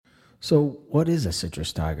So, what is a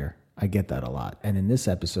citrus tiger? I get that a lot. And in this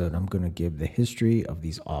episode, I'm going to give the history of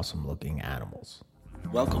these awesome looking animals.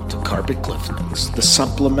 Welcome to Carpet Cliff Notes, the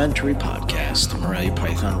supplementary podcast to Morelia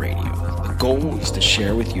Python Radio. The goal is to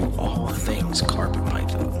share with you all things carpet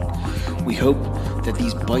python. We hope that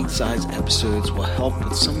these bite-sized episodes will help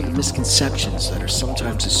with some of the misconceptions that are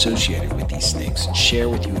sometimes associated with these snakes and share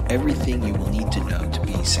with you everything you will need to know to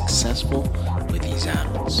be successful with these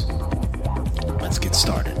animals. Let's get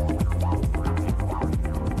started.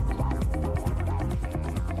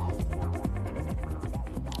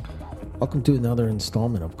 Welcome to another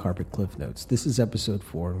installment of Carpet Cliff Notes. This is episode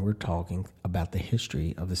 4, and we're talking about the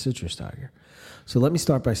history of the citrus tiger. So let me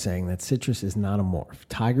start by saying that citrus is not a morph.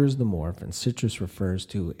 Tiger is the morph, and citrus refers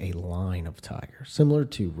to a line of tigers, similar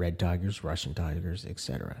to red tigers, Russian tigers,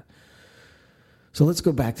 etc. So let's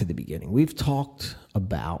go back to the beginning. We've talked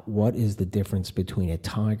about what is the difference between a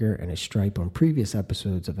tiger and a stripe on previous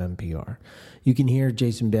episodes of NPR. You can hear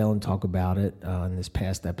Jason Balin talk about it in this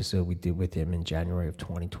past episode we did with him in January of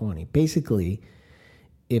 2020. Basically,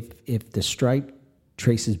 if the stripe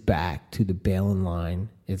traces back to the Balin line,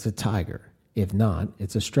 it's a tiger. If not,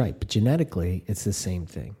 it's a stripe. But genetically, it's the same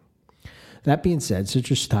thing. That being said,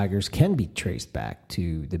 citrus tigers can be traced back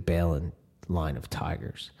to the Balin line of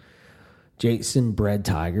tigers. Jason bred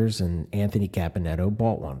tigers, and Anthony Caponetto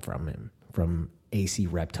bought one from him, from AC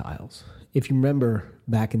Reptiles. If you remember,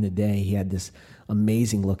 back in the day, he had this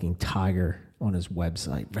amazing-looking tiger on his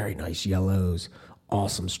website. Very nice yellows,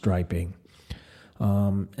 awesome striping.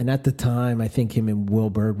 And at the time, I think him and Will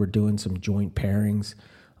Bird were doing some joint pairings,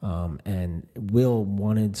 and Will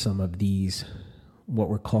wanted some of these, what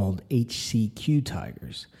were called HCQ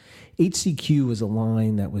tigers. HCQ was a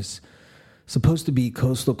line that was supposed to be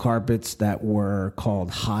coastal carpets that were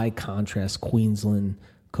called high contrast Queensland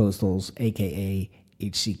coastals, aka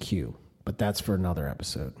HCQ, but that's for another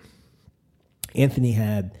episode. Anthony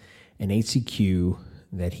had an HCQ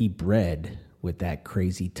that he bred with that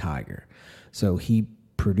crazy tiger. So he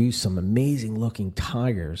produced some amazing looking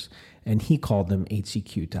tigers, and he called them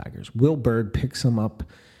HCQ tigers. Will Bird picked some up,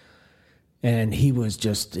 and he was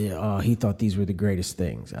just, he thought these were the greatest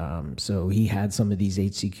things. So he had some of these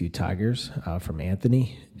HCQ tigers from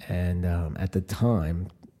Anthony. And at the time,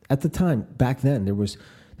 back then, there was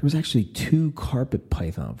actually 2 carpet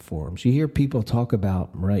python forums. You hear people talk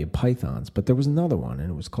about Morelia pythons, but there was another one, and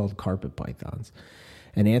it was called carpet pythons.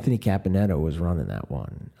 And Anthony Caponetto was running that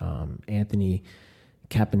one. Anthony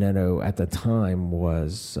Caponetto at the time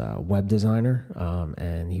was a web designer,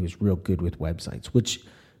 and he was real good with websites, which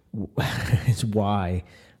is why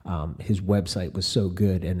his website was so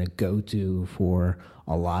good and a go-to for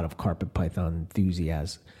a lot of carpet python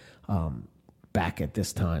enthusiasts back at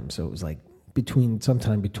this time. So it was like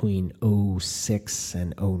sometime between 06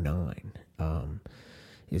 and 09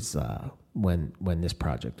 is when this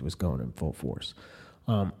project was going in full force.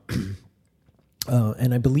 And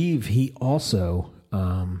I believe he also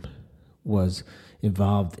was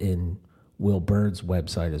involved in Will Bird's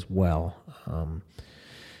website as well.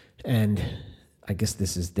 And I guess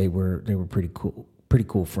they were pretty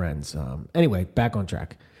cool friends. Anyway, back on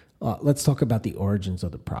track. Let's talk about the origins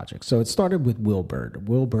of the project. So it started with Will Bird.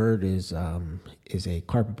 Will Bird is a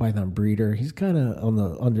carpet python breeder. He's kind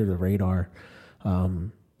of under the radar.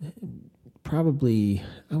 Probably,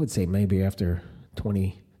 I would say maybe after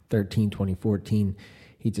 2013, 2014,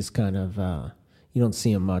 he just kind of you don't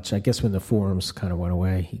see him much. I guess when the forums kind of went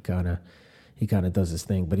away, he kind of does his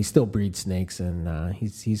thing, but he still breeds snakes, and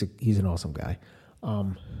he's an awesome guy.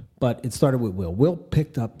 But it started with Will. Will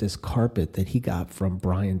picked up this carpet that he got from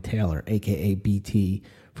Brian Taylor, a.k.a. BT,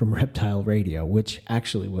 from Reptile Radio, which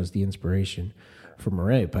actually was the inspiration for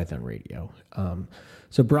Morelia Python Radio.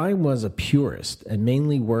 So Brian was a purist and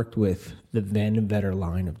mainly worked with the Van den Vetter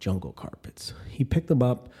line of jungle carpets. He picked them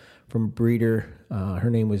up from a breeder.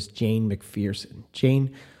 Her name was Jane McPherson.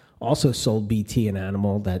 Jane also sold BT an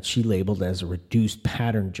animal that she labeled as a reduced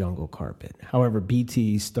pattern jungle carpet. However,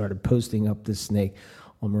 BT started posting up this snake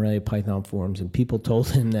on Morelia Python forums, and people told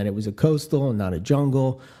him that it was a coastal and not a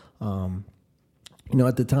jungle.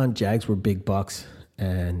 At the time, Jags were big bucks,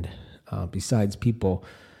 and besides people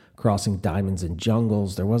crossing diamonds and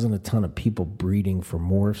jungles, there wasn't a ton of people breeding for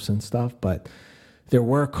morphs and stuff, but there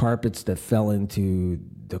were carpets that fell into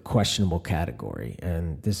the questionable category,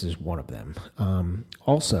 and this is one of them.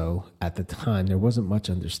 Also, at the time, there wasn't much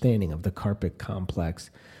understanding of the carpet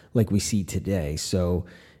complex like we see today. So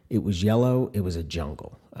it was yellow, it was a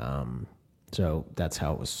jungle. So that's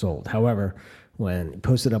how it was sold. However, when it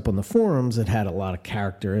posted up on the forums, it had a lot of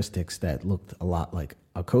characteristics that looked a lot like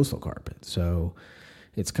a coastal carpet. So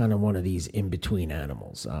It's kind of one of these in-between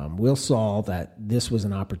animals. Will saw that this was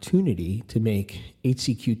an opportunity to make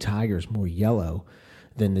HCQ tigers more yellow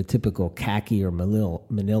than the typical khaki or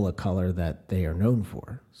manila color that they are known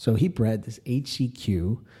for. So he bred this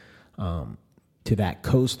HCQ to that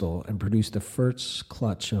coastal and produced the first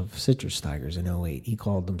clutch of citrus tigers in '08. He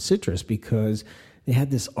called them citrus because they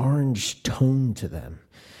had this orange tone to them.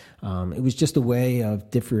 It was just a way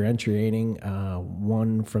of differentiating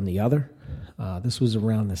one from the other. This was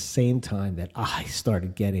around the same time that I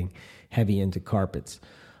started getting heavy into carpets.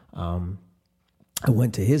 I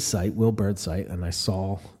went to his site, Will Bird's site, and I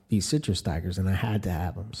saw these citrus tigers, and I had to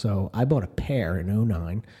have them. So I bought a pair in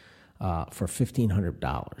 '09 for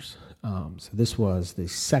 $1,500. So this was the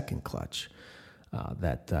second clutch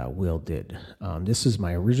that Will did. This is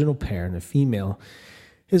my original pair, and the female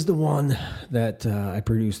is the one that I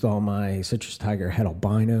produced all my citrus tiger het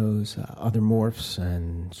albinos, other morphs,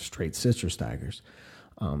 and straight citrus tigers.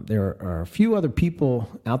 There are a few other people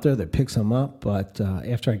out there that pick some up, but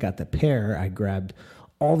after I got the pair, I grabbed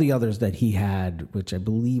all the others that he had, which I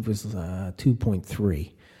believe was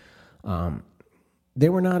 2.3. They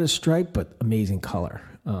were not as striped, but amazing color.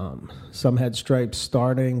 Some had stripes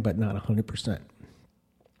starting, but not 100%.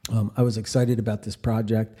 I was excited about this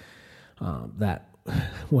project that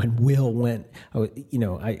when Will went,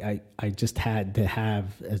 I just had to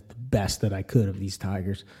have the best that I could of these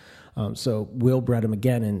tigers. So Will bred them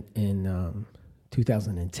again in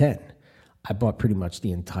 2010. I bought pretty much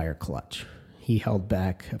the entire clutch. He held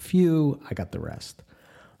back a few. I got the rest.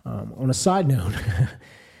 On a side note,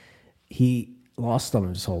 he lost some of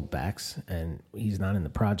his holdbacks, and he's not in the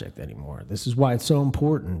project anymore. This is why it's so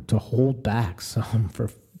important to hold back some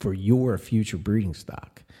for your future breeding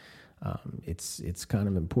stock. It's kind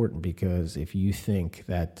of important because if you think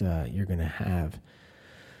that you're going to have,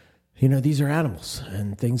 these are animals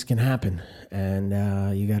and things can happen,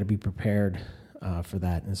 and you got to be prepared for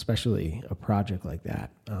that, and especially a project like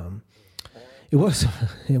that. It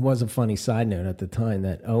was a funny side note at the time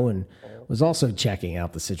that Owen was also checking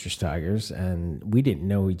out the citrus tigers, and we didn't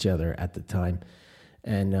know each other at the time.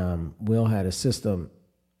 And Will had a system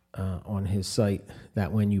on his site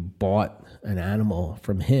that when you bought an animal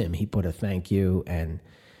from him, he put a thank you and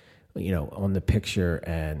on the picture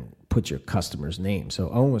and put your customer's name. So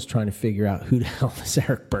Owen was trying to figure out who the hell this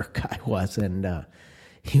Eric Burke guy was, and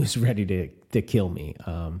he was ready to kill me.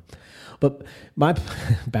 But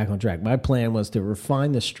back on track, my plan was to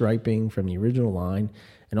refine the striping from the original line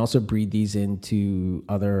and also breed these into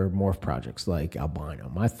other morph projects like albino.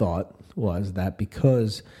 My thought was that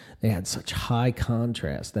because they had such high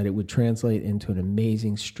contrast that it would translate into an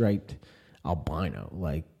amazing striped albino,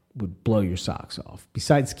 like would blow your socks off.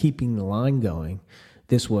 Besides keeping the line going,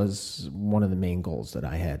 this was one of the main goals that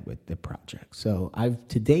I had with the project. So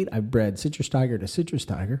to date, I've bred citrus tiger to citrus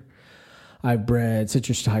tiger. I've bred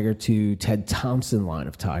citrus tiger to Ted Thompson line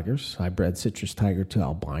of tigers. I bred citrus tiger to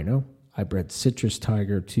albino. I bred citrus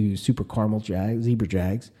tiger to super caramel zebra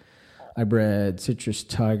jags. I bred citrus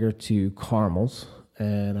tiger to caramels,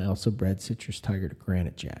 and I also bred citrus tiger to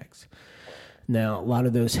granite jags. Now, a lot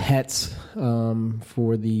of those hets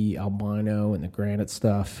for the albino and the granite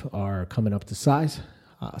stuff are coming up to size,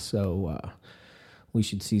 so we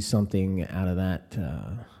should see something out of that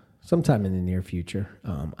sometime in the near future.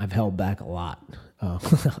 I've held back a lot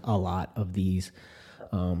of these.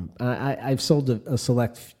 I've sold a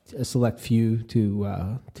select few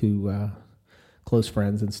to close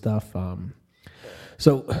friends and stuff.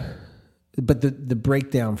 But the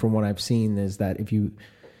breakdown from what I've seen is that if you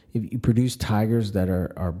produce tigers that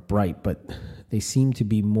are bright, but they seem to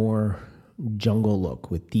be more jungle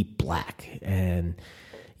look with deep black, and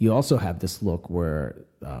you also have this look where,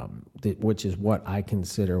 which is what I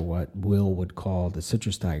consider what Will would call the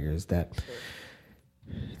citrus tigers, that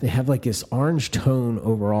they have like this orange tone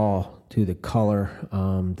overall to the color.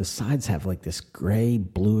 The sides have like this gray,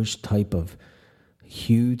 bluish type of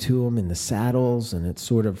hue to them in the saddles, and it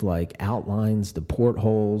sort of like outlines the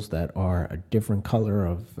portholes that are a different color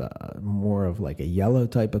of more of like a yellow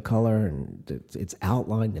type of color, and it's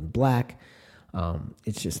outlined in black.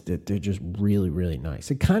 It's just that they're just really, really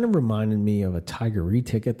nice. It kind of reminded me of a tiger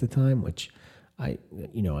retic at the time, which I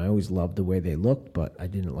always loved the way they looked, but I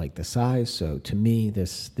didn't like the size. So to me,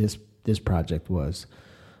 this project was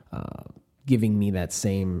giving me that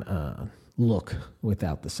same look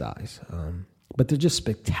without the size. But they're just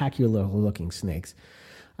spectacular looking snakes.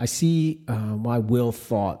 I see why Will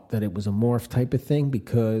thought that it was a morph type of thing,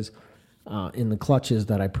 because in the clutches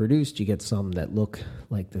that I produced, you get some that look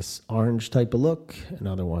like this orange type of look and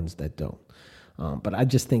other ones that don't. But I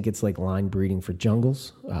just think it's like line breeding for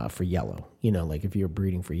jungles, for yellow. Like if you're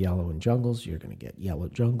breeding for yellow in jungles, you're going to get yellow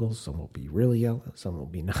jungles. Some will be really yellow. Some will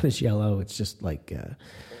be not as yellow. It's just like,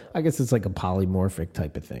 I guess it's like a polymorphic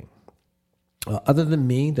type of thing. Other than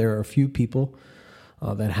me, there are a few people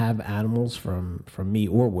that have animals from me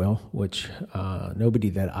or Will, which nobody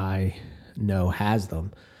that I know has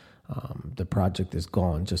them. The project is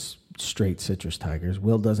gone, just straight citrus tigers.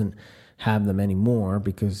 Will doesn't have them anymore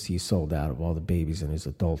because he sold out of all the babies, and his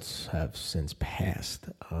adults have since passed.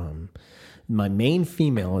 My main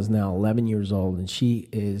female is now 11 years old, and she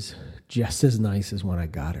is just as nice as when I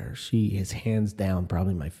got her. She is hands down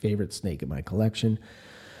probably my favorite snake in my collection.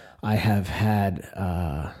 I have had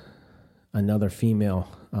another female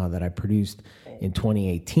that I produced in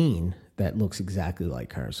 2018 that looks exactly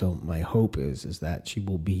like her. So my hope is that she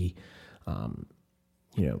will be,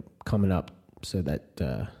 coming up so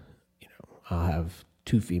that, I'll have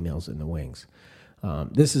two females in the wings.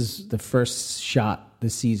 This is the first shot.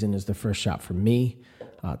 This season is the first shot for me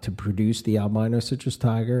to produce the albino citrus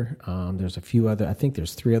tiger. There's a few other, I think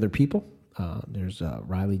there's 3 other people. There's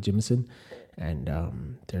Riley Jimison,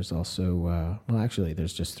 and there's also, actually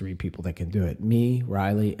there's just 3 people that can do it. Me,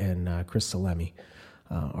 Riley, and Chris Salemi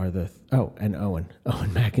are and Owen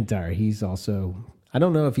McIntyre. He's also, I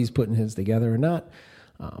don't know if he's putting his together or not,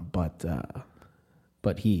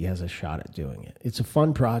 but he has a shot at doing it. It's a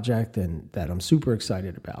fun project and that I'm super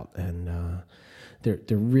excited about. And they're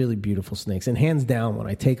really beautiful snakes. And hands down, when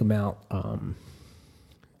I take them out and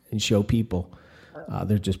show people,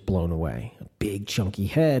 they're just blown away. A big, chunky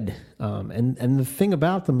head. And the thing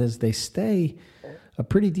about them is they stay a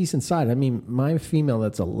pretty decent size. I mean, my female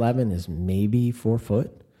that's 11 is maybe 4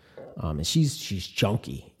 foot. And she's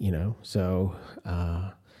chunky, So,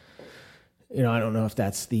 I don't know if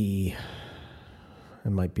that's it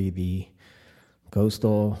might be the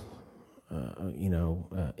coastal,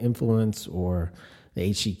 influence or the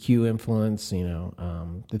HCQ influence.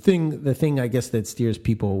 The thing I guess that steers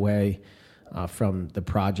people away from the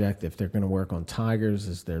project, if they're going to work on tigers,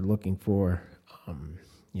 is they're looking for,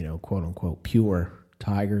 quote unquote, pure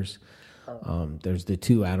tigers. There's the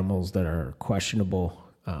 2 animals that are questionable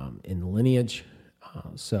in the lineage.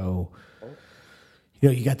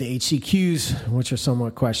 You got the HCQs, which are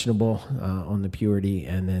somewhat questionable on the purity,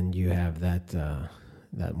 and then you have that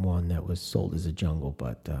one that was sold as a jungle,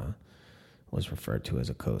 but was referred to as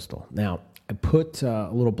a coastal. Now, I put a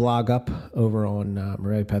little blog up over on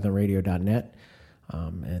MoreliaPythonRadio.net,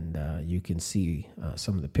 and you can see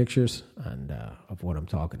some of the pictures and of what I'm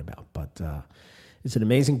talking about. But it's an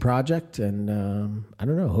amazing project, and I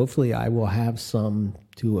don't know. Hopefully, I will have some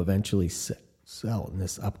to eventually sell in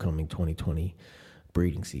this upcoming 2020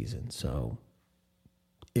 breeding season. So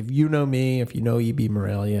if you know me, if you know EB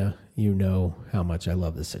Morelia, you know how much I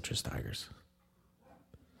love the citrus tigers.